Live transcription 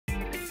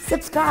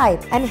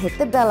subscribe and hit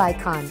the bell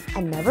icon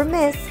and never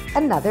miss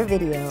another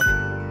video.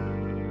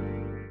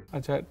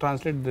 अच्छा,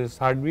 translate this.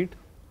 Heartbeat.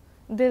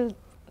 दिल.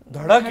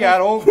 धड़क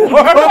यार हो.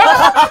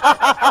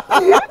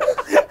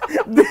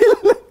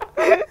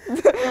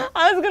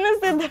 I was gonna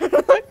say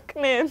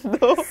धड़कने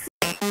दो.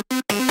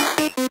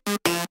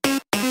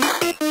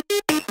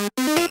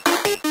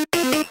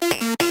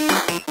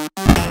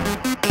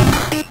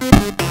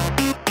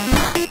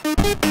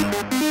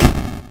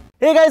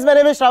 Hey guys, my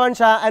name is Shravan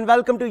Shah and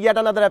welcome to yet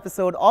another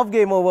episode of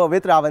Game Over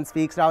with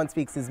Ravanspeaks.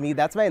 Ravanspeaks is me,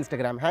 that's my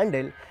Instagram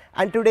handle.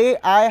 And today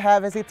I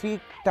have three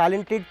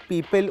talented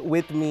people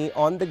with me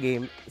on the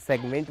game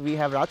segment. We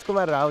have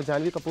Rajkummar Rao,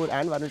 Janhvi Kapoor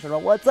and Varun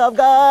Sharma. What's up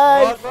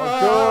guys? What's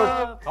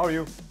up? How are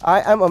you?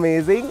 I am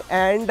amazing,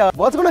 and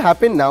what's going to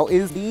happen now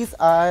is these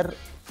are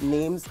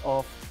names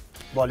of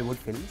Bollywood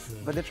films,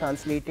 but they're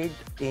translated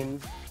in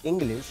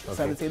English. Okay.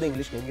 So I will say the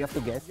English name, you have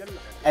to guess.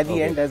 At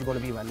the end, there's going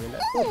to be one winner.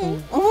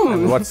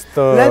 And what's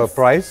the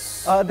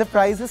prize? The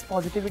prize is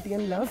positivity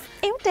and love.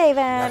 Ew,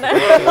 David.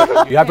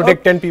 You have to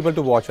take 10 people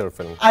to watch our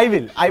film. I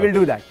will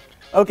do that.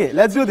 Okay,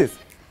 let's do this.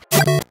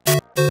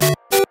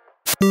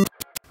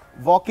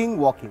 Walking.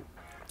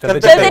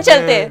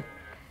 Chalte.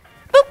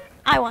 Boop,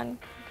 I won.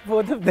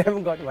 Both of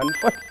them got 1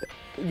 point.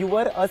 You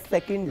were a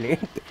second late.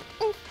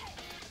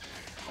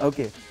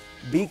 Okay.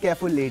 Be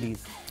careful, ladies.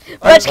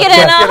 बच के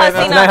रहना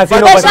हसीना.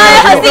 हसीनो.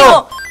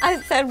 I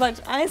said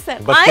बच.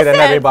 बच के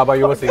रहना रे बाबा,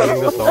 you were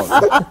singing the song.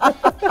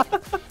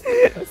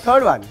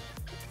 Third one.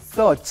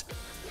 Search.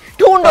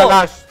 ढूंढो.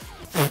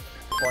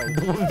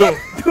 ढूंढो.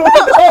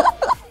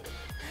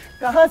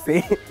 कहाँ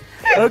से?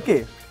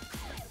 Okay.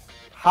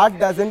 Heart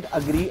doesn't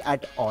agree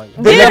at all.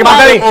 दिल की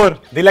मानता नहीं.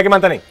 दिल की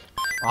मानता नहीं.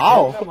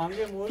 Wow.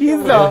 He's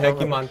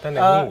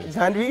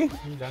Janhvi,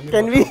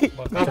 can we?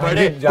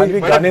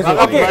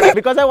 Okay,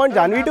 because I want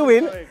Janhvi to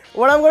win,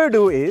 what I'm going to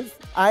do is,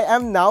 I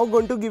am now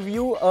going to give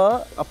you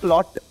a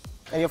plot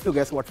and you have to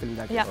guess what film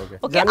that is. Yeah.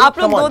 Okay, आप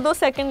लोग 2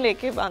 second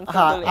लेके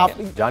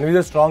answer. Janhvi is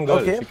a strong girl.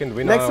 Okay. She can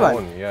win Next on her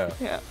one. own.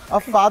 Yeah. A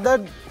father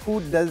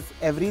who does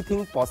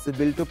everything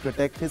possible to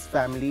protect his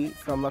family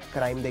from a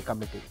crime they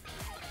committed.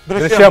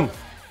 Drishyam.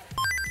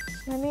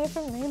 मैंने ये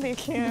film नहीं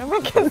देखी है, मैं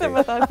कैसे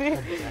बताती?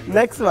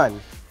 Next one.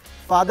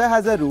 Father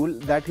has a rule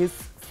that his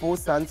 4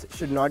 sons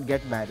should not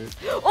get married.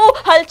 Oh,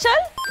 हलचल?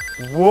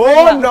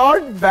 Whoa,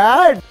 not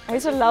bad. I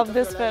used to love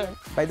this film.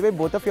 By the way,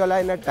 both of y'all are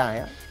in a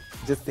tie.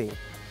 Just saying.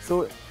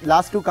 So,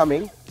 last two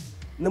coming.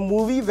 The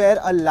movie where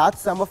a large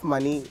sum of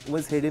money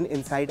was hidden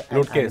inside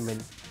an animal.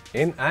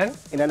 In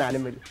an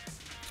animal.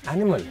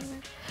 Animal.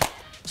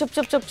 चुप.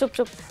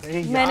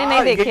 मैंने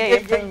नहीं देखी है ये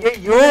film.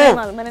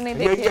 मैंने नहीं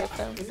देखी है ये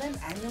film.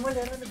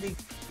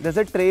 There's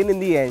a train in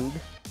the end.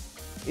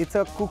 It's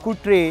a cuckoo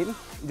train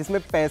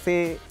जिसमें पैसे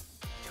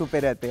छुपे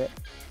रहते हैं.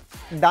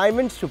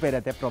 Diamonds छुपे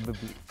रहते हैं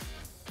probably.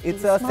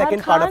 It's a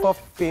second part of a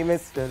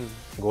famous film.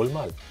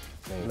 Golmaal.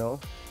 No.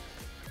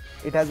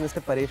 It has Mr.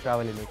 Paresh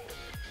Rawal in it.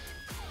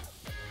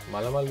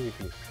 Malamal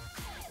weekly.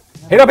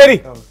 Hera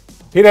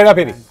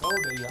Pheri.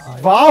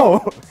 Wow.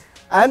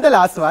 And the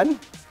last one.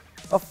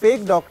 A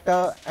fake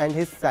doctor and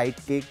his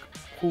sidekick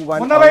who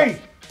won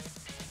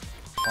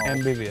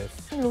MBBS.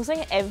 I'm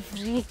losing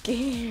every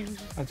game.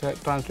 अच्छा,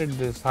 translate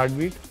this.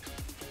 Heartbeat.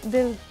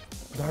 दिल.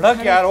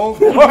 धड़क यार हो.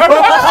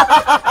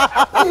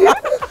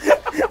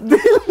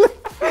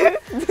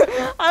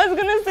 I was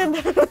gonna say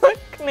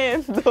धड़कने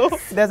दो.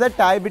 There's a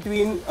tie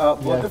between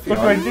both of you.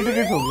 20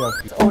 tickets हो गया.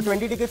 Oh,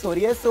 20 tickets हो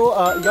रही है. So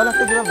y'all have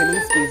to give a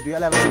winning speech. Do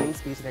y'all have a winning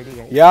speech ready,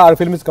 guys? Yeah, our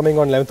film is coming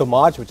on 11th of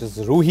March, which is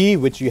Roohi,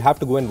 which you have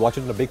to go and watch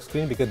it on a big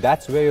screen because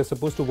that's where you're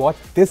supposed to watch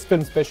this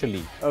film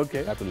specially. Okay.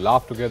 You have to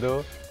laugh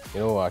together,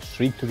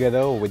 shriek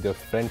together with your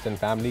friends and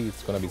family.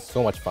 It's gonna be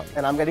so much fun.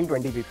 And I'm getting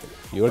 20 people.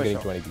 You're getting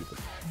 20 people.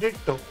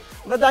 Ditto.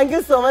 But thank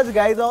you so much,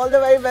 guys. All the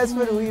very best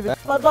for Roohi.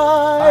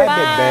 Bye-bye.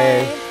 Bye,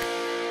 babe.